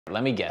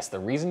Let me guess, the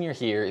reason you're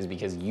here is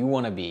because you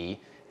want to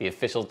be the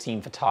official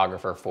team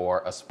photographer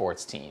for a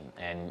sports team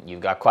and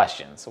you've got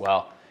questions.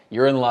 Well,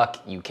 you're in luck.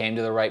 You came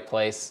to the right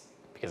place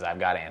because I've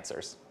got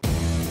answers.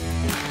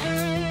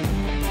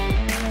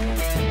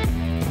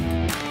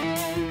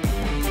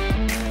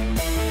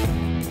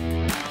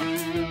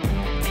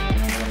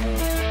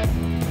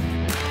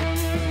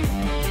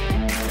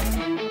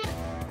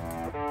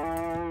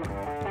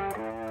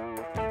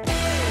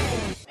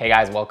 Hey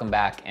guys, welcome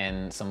back,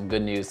 and some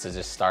good news to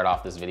just start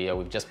off this video.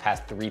 We've just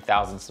passed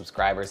 3,000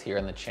 subscribers here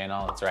on the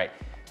channel. That's right,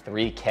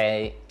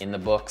 3K in the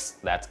books.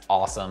 That's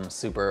awesome.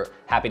 Super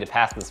happy to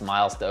pass this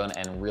milestone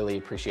and really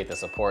appreciate the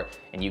support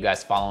and you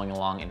guys following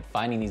along and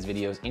finding these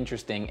videos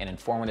interesting and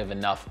informative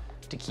enough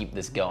to keep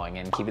this going.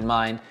 And keep in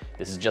mind,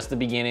 this is just the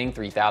beginning.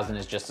 3,000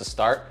 is just a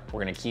start.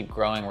 We're gonna keep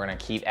growing. We're gonna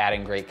keep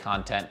adding great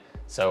content.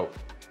 So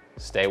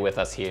stay with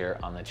us here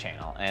on the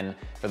channel. And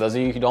for those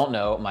of you who don't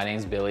know, my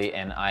name's Billy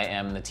and I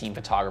am the team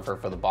photographer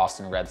for the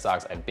Boston Red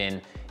Sox. I've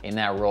been in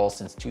that role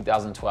since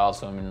 2012,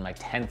 so I'm in my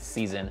 10th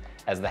season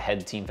as the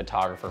head team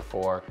photographer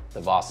for the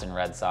Boston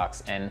Red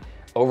Sox. And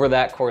over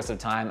that course of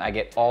time, I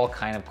get all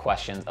kind of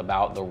questions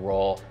about the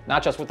role,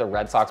 not just with the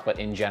Red Sox, but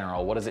in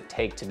general. What does it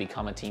take to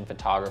become a team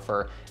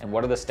photographer? And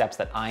what are the steps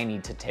that I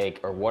need to take?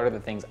 Or what are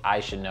the things I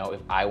should know if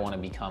I want to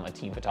become a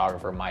team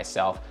photographer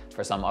myself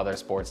for some other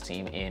sports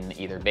team in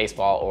either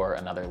baseball or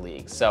another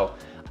league? So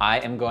I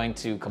am going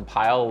to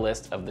compile a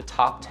list of the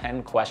top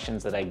 10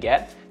 questions that I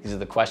get. These are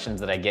the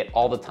questions that I get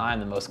all the time,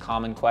 the most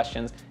common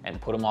questions,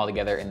 and put them all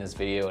together in this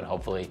video, and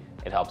hopefully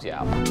it helps you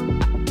out.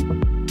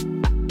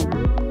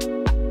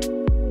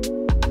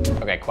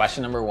 Okay,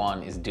 question number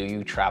one is, do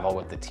you travel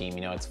with the team?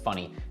 You know, it's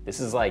funny.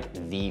 This is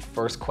like the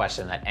first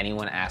question that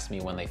anyone asks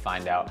me when they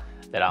find out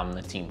that I'm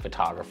the team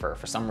photographer.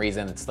 For some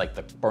reason, it's like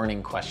the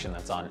burning question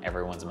that's on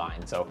everyone's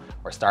mind. So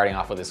we're starting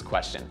off with this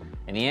question.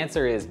 And the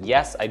answer is,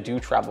 yes, I do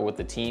travel with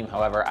the team.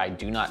 However, I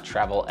do not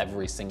travel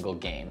every single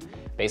game.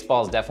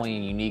 Baseball is definitely a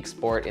unique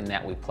sport in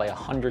that we play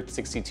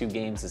 162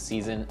 games a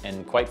season,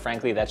 and quite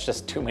frankly, that's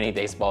just too many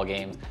baseball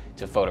games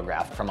to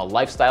photograph. From a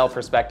lifestyle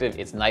perspective,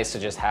 it's nice to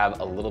just have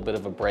a little bit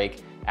of a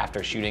break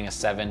after shooting a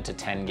 7 to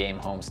 10 game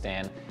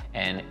homestand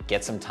and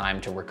get some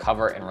time to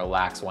recover and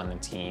relax when the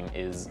team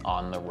is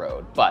on the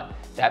road. But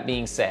that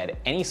being said,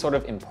 any sort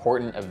of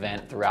important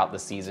event throughout the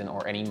season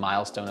or any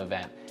milestone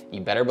event, you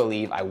better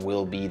believe I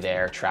will be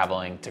there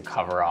traveling to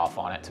cover off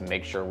on it to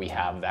make sure we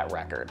have that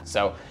record.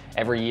 So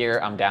every year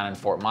I'm down in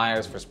Fort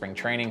Myers for spring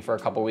training for a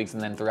couple weeks,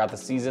 and then throughout the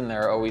season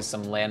there are always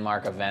some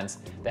landmark events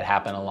that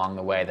happen along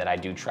the way that I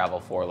do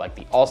travel for, like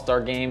the All-Star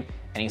Game,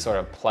 any sort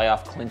of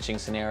playoff clinching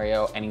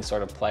scenario, any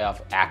sort of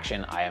playoff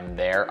action, I am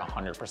there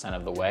 100%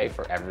 of the way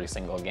for every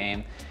single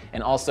game.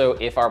 And also,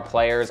 if our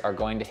players are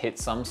going to hit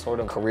some sort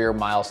of career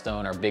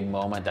milestone or big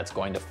moment that's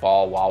going to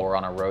fall while we're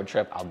on a road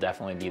trip, I'll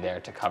definitely be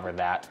there to cover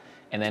that.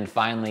 And then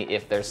finally,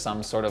 if there's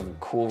some sort of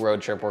cool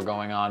road trip we're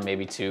going on,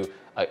 maybe to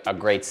a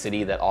great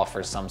city that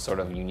offers some sort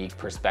of unique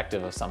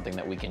perspective of something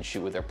that we can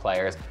shoot with their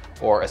players,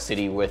 or a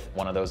city with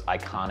one of those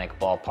iconic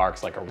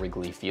ballparks like a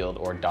Wrigley Field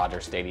or Dodger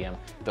Stadium,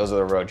 those are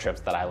the road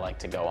trips that I like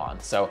to go on.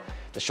 So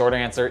the short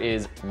answer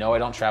is no, I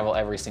don't travel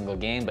every single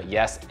game, but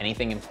yes,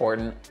 anything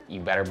important,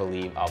 you better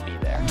believe I'll be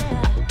there.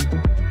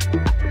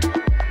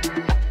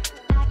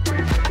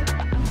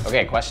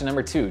 Okay, question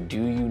number two, do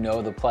you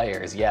know the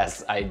players?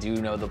 Yes, I do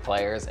know the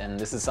players, and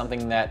this is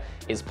something that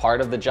is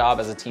part of the job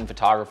as a team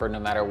photographer no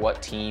matter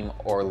what team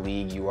or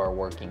league you are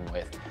working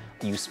with.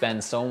 You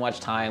spend so much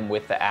time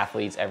with the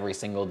athletes every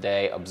single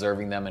day,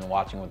 observing them and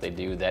watching what they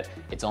do, that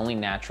it's only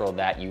natural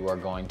that you are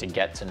going to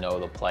get to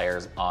know the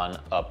players on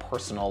a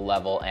personal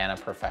level and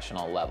a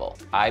professional level.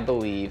 I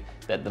believe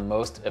that the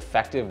most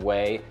effective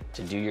way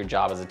to do your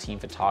job as a team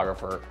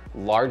photographer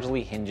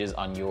largely hinges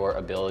on your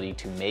ability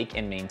to make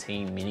and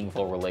maintain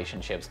meaningful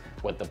relationships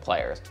with the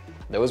players.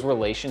 Those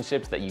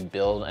relationships that you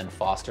build and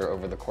foster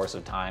over the course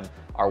of time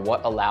are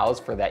what allows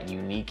for that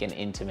unique and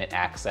intimate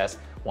access.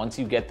 Once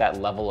you get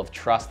that level of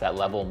trust, that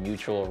level of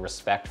mutual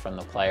respect from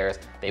the players,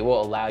 they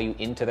will allow you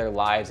into their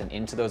lives and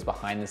into those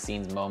behind the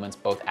scenes moments,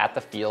 both at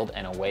the field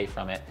and away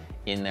from it,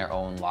 in their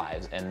own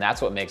lives. And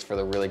that's what makes for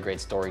the really great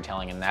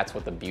storytelling, and that's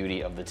what the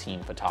beauty of the team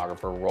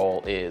photographer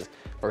role is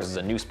versus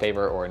a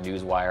newspaper or a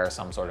newswire or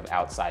some sort of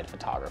outside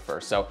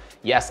photographer. So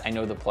yes, I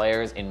know the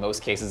players. In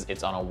most cases,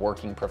 it's on a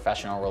working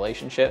professional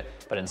relationship,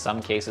 but in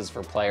some cases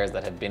for players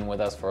that have been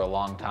with us for a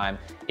long time,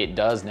 it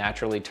does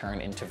naturally turn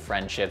into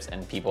friendships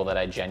and people that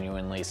I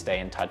genuinely stay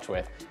in touch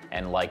with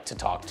and like to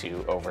talk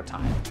to over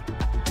time.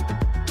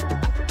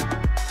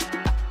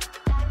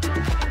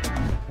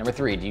 Number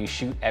three, do you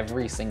shoot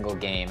every single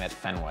game at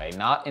Fenway?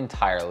 Not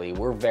entirely.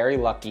 We're very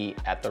lucky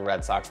at the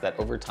Red Sox that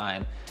over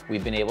time,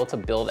 we've been able to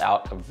build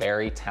out a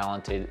very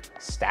talented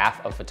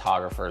staff of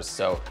photographers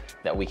so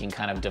that we can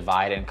kind of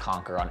divide and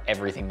conquer on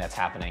everything that's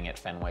happening at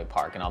Fenway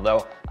Park. And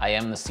although I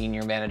am the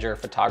senior manager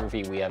of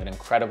photography, we have an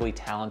incredibly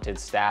talented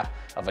staff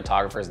of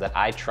photographers that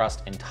I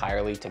trust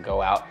entirely to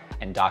go out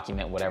and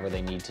document whatever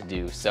they need to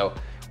do. So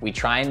We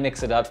try and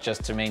mix it up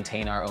just to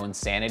maintain our own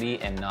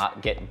sanity and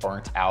not get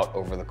burnt out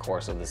over the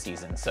course of the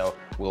season. So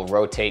we'll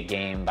rotate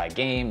game by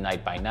game,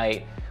 night by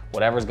night.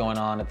 Whatever's going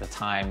on at the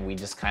time, we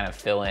just kind of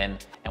fill in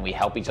and we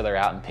help each other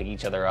out and pick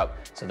each other up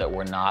so that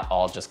we're not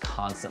all just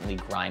constantly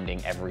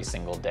grinding every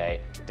single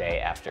day, day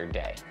after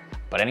day.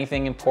 But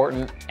anything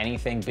important,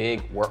 anything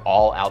big, we're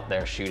all out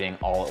there shooting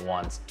all at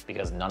once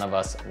because none of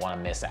us want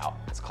to miss out.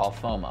 It's called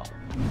FOMO.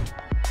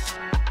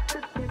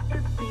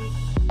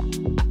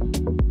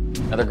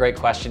 Another great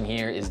question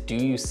here is, do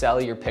you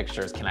sell your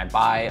pictures? Can I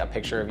buy a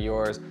picture of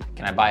yours?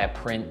 Can I buy a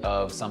print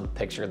of some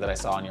picture that I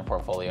saw in your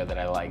portfolio that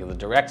I like? The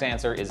direct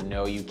answer is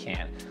no, you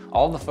can't.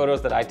 All the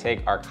photos that I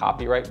take are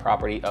copyright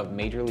property of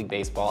Major League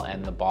Baseball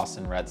and the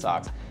Boston Red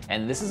Sox.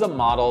 And this is a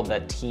model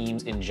that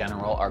teams in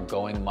general are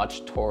going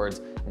much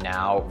towards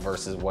now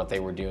versus what they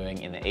were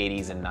doing in the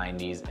 80s and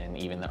 90s and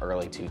even the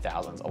early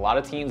 2000s. A lot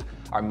of teams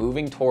are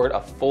moving toward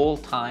a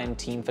full-time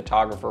team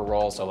photographer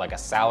role, so like a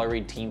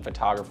salaried team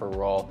photographer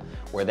role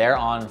where they're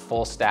on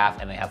full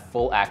staff and they have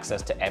full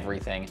access to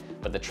everything,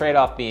 but the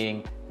trade-off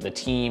being the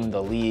team,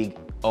 the league,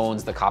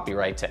 owns the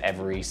copyright to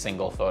every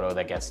single photo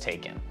that gets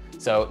taken.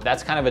 So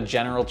that's kind of a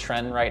general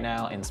trend right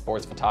now in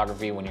sports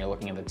photography when you're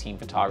looking at the team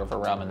photographer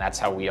realm, and that's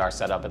how we are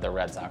set up at the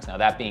Red Sox. Now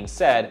that being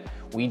said,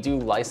 we do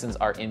license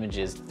our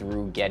images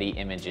through Getty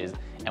Images,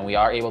 and we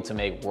are able to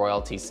make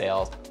royalty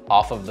sales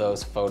off of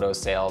those photo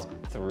sales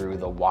through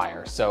the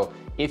wire. So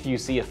if you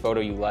see a photo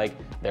you like,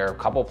 there are a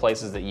couple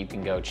places that you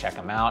can go check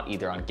them out,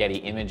 either on Getty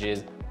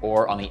Images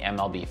or on the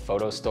MLB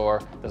Photo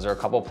Store. Those are a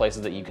couple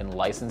places that you can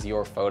license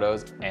your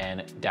photos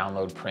and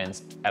download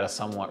prints at a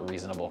somewhat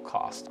reasonable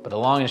cost. But the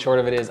long and short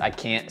of it is, I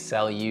can't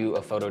sell you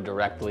a photo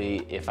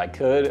directly. If I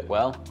could,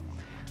 well,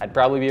 I'd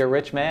probably be a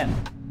rich man.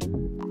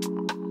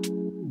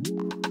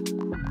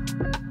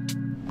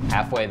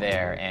 Halfway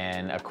there,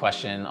 and a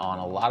question on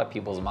a lot of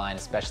people's mind,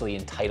 especially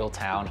in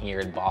Titletown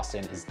here in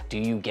Boston, is do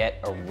you get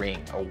a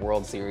ring, a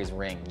World Series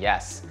ring?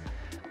 Yes.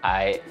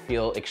 I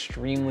feel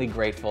extremely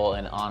grateful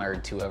and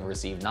honored to have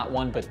received not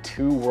one, but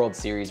 2 World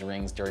Series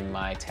rings during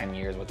my 10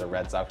 years with the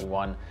Red Sox. We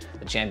won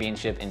the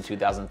championship in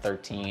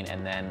 2013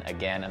 and then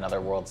again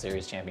another World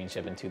Series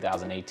championship in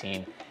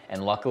 2018.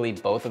 And luckily,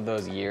 both of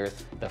those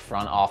years, the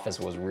front office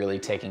was really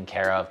taken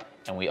care of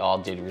and we all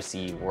did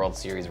receive World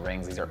Series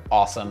rings. These are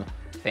awesome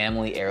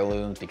family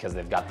heirlooms because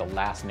they've got the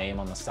last name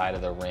on the side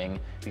of the ring.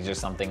 These are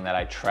something that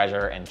I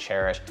treasure and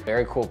cherish.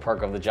 Very cool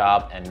perk of the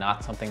job and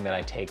not something that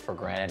I take for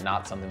granted,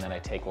 not something that I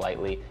take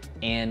lightly,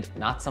 and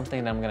not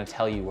something that I'm gonna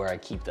tell you where I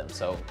keep them,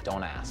 so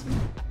don't ask.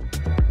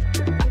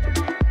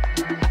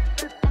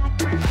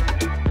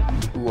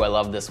 Ooh, I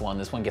love this one.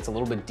 This one gets a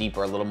little bit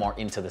deeper, a little more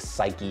into the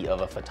psyche of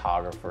a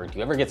photographer. Do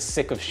you ever get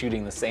sick of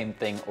shooting the same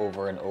thing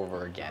over and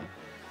over again?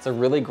 It's a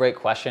really great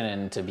question,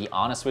 and to be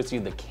honest with you,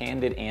 the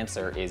candid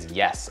answer is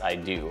yes, I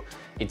do.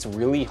 It's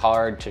really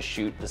hard to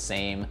shoot the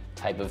same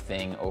type of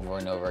thing over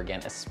and over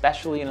again,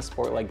 especially in a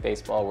sport like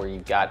baseball where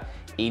you've got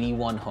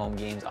 81 home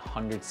games,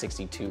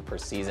 162 per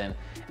season,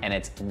 and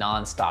it's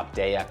nonstop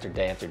day after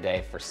day after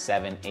day for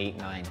 7, 8,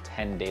 9,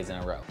 10 days in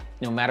a row.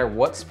 No matter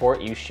what sport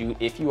you shoot,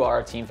 if you are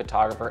a team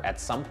photographer, at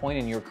some point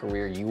in your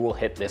career, you will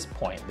hit this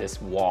point,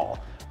 this wall,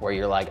 where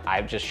you're like,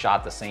 I've just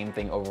shot the same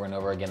thing over and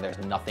over again. There's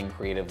nothing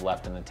creative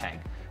left in the tank.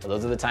 But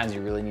those are the times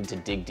you really need to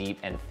dig deep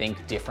and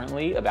think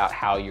differently about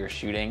how you're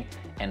shooting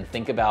and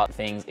think about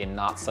things in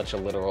not such a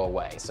literal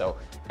way. So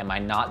am I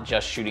not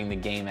just shooting the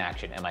game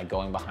action? Am I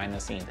going behind the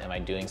scenes? Am I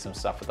doing some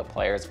stuff with the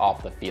players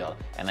off the field?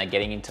 Am I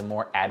getting into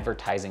more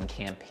advertising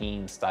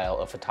campaign style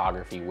of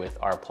photography with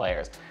our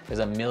players? There's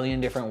a million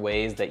different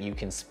ways that you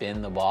can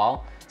spin the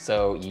ball.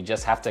 So you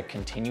just have to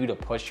continue to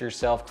push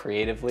yourself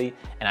creatively.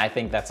 And I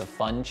think that's a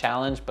fun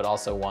challenge, but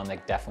also one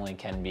that definitely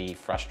can be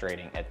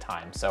frustrating at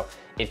times. So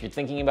if you're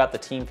thinking about the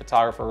team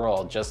photographer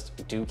role,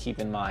 just do keep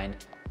in mind,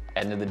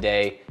 end of the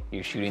day,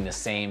 you're shooting the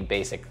same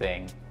basic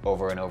thing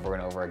over and over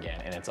and over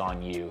again, and it's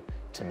on you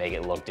to make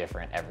it look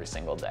different every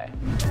single day.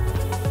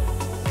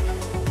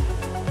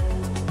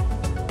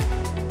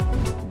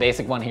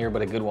 Basic one here,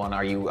 but a good one.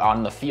 Are you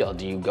on the field?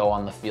 Do you go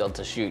on the field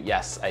to shoot?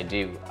 Yes, I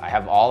do. I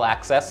have all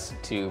access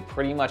to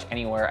pretty much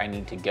anywhere I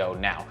need to go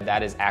now.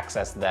 That is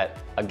access that,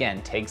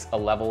 again, takes a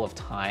level of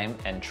time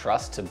and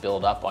trust to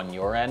build up on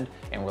your end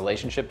and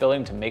relationship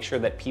building to make sure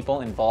that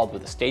people involved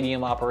with the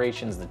stadium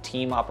operations, the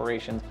team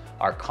operations,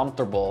 are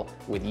comfortable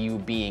with you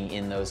being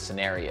in those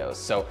scenarios.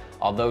 So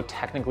although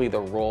technically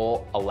the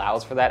role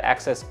allows for that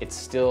access, it's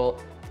still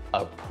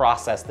a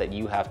process that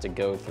you have to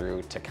go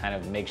through to kind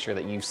of make sure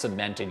that you've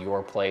cemented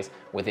your place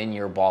within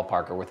your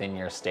ballpark or within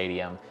your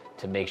stadium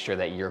to make sure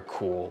that you're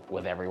cool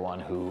with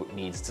everyone who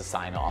needs to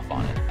sign off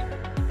on it.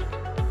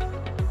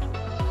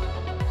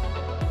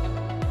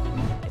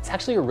 It's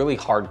actually a really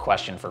hard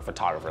question for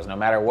photographers. No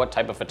matter what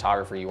type of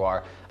photographer you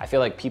are, I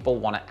feel like people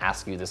want to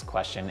ask you this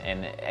question,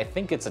 and I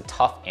think it's a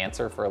tough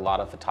answer for a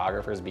lot of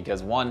photographers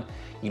because one,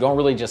 you don't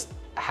really just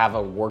have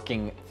a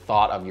working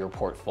thought of your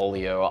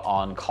portfolio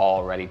on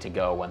call ready to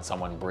go when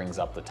someone brings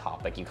up the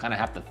topic. You kind of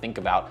have to think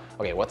about,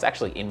 okay, what's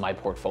actually in my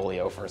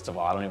portfolio first of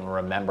all? I don't even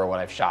remember what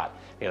I've shot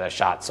because I've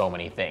shot so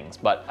many things.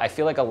 But I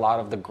feel like a lot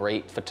of the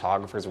great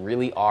photographers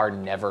really are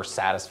never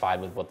satisfied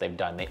with what they've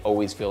done. They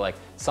always feel like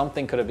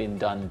something could have been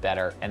done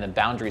better and the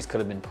boundaries could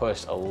have been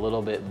pushed a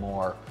little bit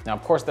more. Now,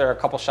 of course, there are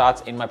a couple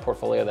shots in my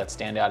portfolio that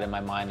stand out in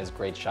my mind as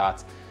great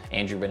shots.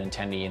 Andrew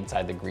Benintendi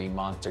inside the green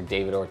monster,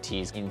 David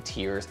Ortiz in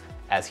tears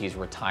as he's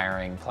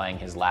retiring, playing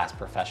his last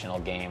professional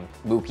game,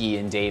 Mookie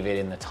and David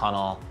in the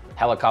tunnel,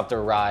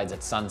 helicopter rides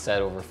at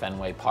sunset over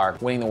Fenway Park,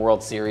 winning the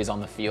World Series on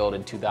the field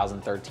in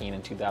 2013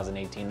 and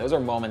 2018. Those are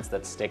moments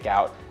that stick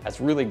out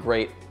as really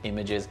great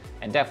images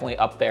and definitely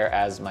up there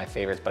as my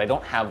favorites, but I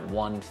don't have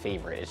one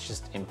favorite. It's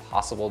just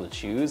impossible to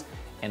choose.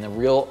 And the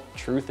real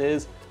truth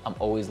is, I'm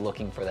always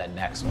looking for that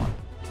next one.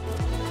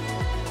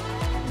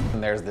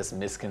 And there's this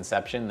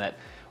misconception that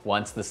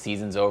once the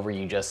season's over,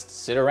 you just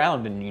sit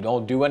around and you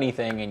don't do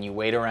anything and you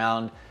wait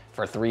around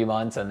for 3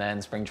 months and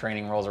then spring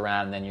training rolls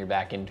around and then you're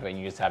back into it and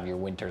you just have your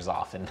winters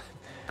off. And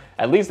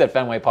at least at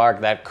Fenway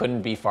Park, that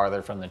couldn't be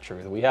farther from the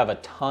truth. We have a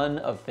ton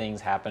of things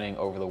happening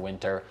over the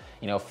winter.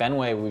 You know,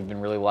 Fenway, we've been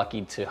really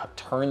lucky to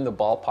turn the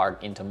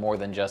ballpark into more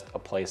than just a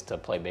place to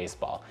play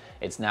baseball.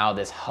 It's now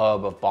this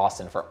hub of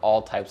Boston for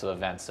all types of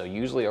events. So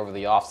usually over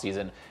the off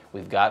season,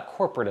 we've got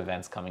corporate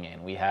events coming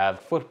in. We have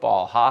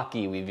football,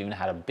 hockey. We've even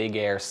had a big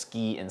air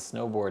ski and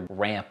snowboard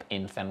ramp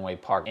in Fenway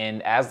Park.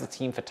 And as the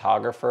team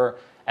photographer,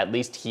 at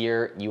least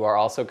here, you are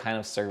also kind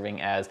of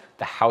serving as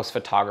the house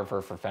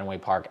photographer for Fenway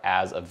Park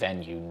as a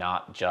venue,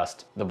 not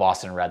just the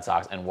Boston Red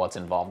Sox and what's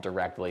involved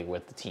directly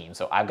with the team.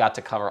 So I've got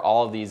to cover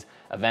all of these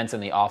events in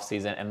the off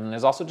season. And then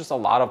there's also just a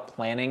lot of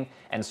planning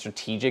and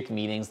strategic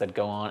meetings that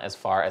go on as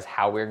far as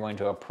how we're going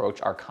to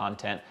approach our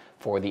content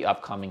for the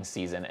upcoming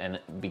season. And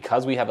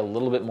because we have a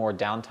little bit more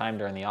downtime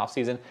during the off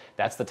season,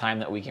 that's the time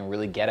that we can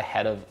really get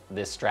ahead of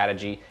this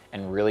strategy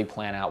and really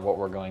plan out what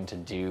we're going to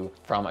do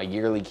from a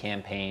yearly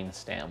campaign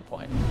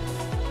standpoint.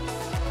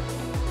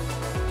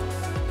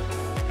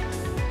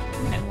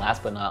 And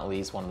last but not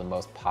least, one of the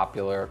most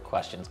popular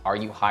questions, are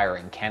you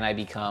hiring? Can I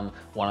become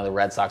one of the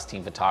Red Sox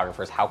team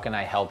photographers? How can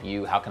I help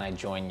you? How can I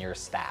join your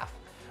staff?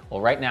 Well,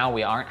 right now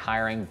we aren't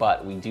hiring,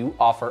 but we do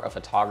offer a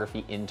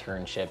photography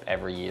internship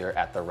every year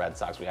at the Red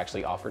Sox. We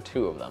actually offer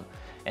 2 of them.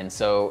 And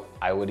so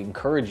I would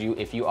encourage you,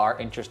 if you are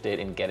interested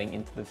in getting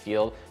into the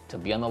field, to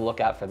be on the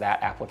lookout for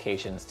that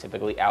application. It's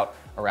typically out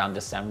around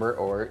December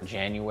or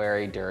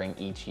January during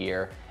each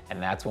year.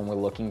 And that's when we're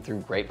looking through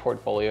great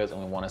portfolios and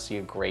we want to see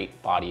a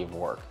great body of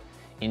work.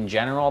 In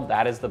general,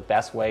 that is the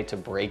best way to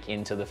break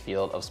into the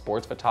field of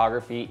sports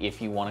photography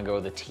if you want to go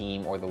the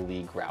team or the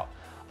league route.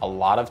 A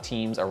lot of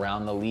teams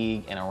around the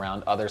league and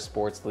around other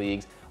sports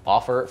leagues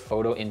offer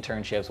photo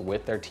internships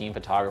with their team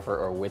photographer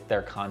or with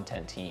their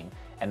content team.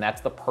 And that's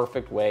the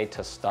perfect way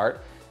to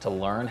start to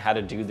learn how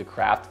to do the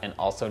craft and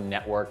also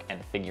network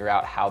and figure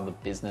out how the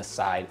business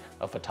side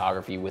of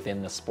photography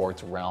within the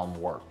sports realm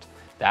worked.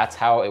 That's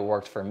how it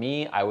worked for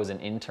me. I was an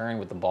intern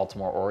with the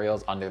Baltimore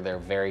Orioles under their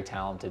very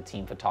talented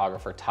team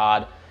photographer,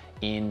 Todd,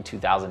 in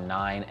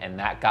 2009, and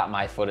that got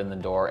my foot in the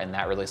door, and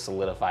that really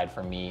solidified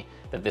for me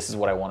that this is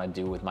what I want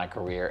to do with my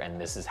career and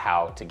this is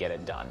how to get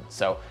it done.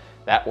 So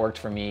that worked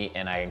for me,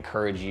 and I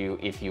encourage you,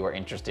 if you are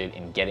interested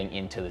in getting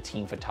into the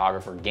team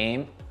photographer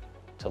game,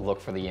 to look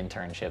for the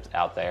internships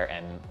out there,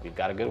 and we've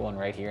got a good one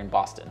right here in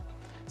Boston.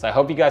 So I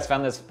hope you guys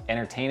found this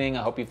entertaining.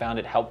 I hope you found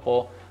it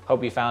helpful.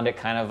 Hope you found it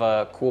kind of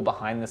a cool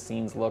behind the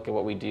scenes look at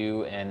what we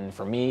do. And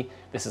for me,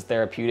 this is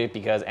therapeutic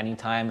because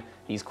anytime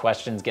these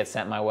questions get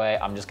sent my way,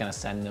 I'm just gonna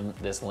send them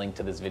this link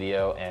to this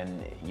video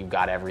and you've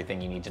got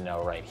everything you need to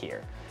know right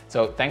here.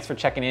 So thanks for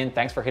checking in.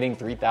 Thanks for hitting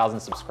 3,000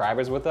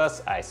 subscribers with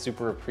us. I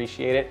super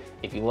appreciate it.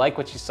 If you like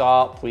what you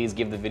saw, please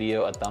give the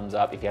video a thumbs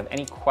up. If you have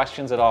any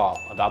questions at all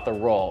about the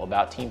role,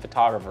 about team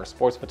photographer,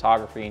 sports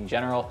photography in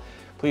general,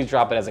 please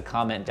drop it as a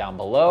comment down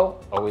below.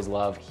 Always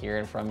love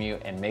hearing from you,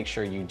 and make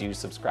sure you do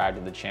subscribe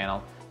to the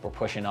channel. We're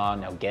pushing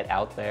on, now get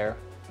out there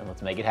and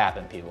let's make it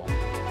happen, people.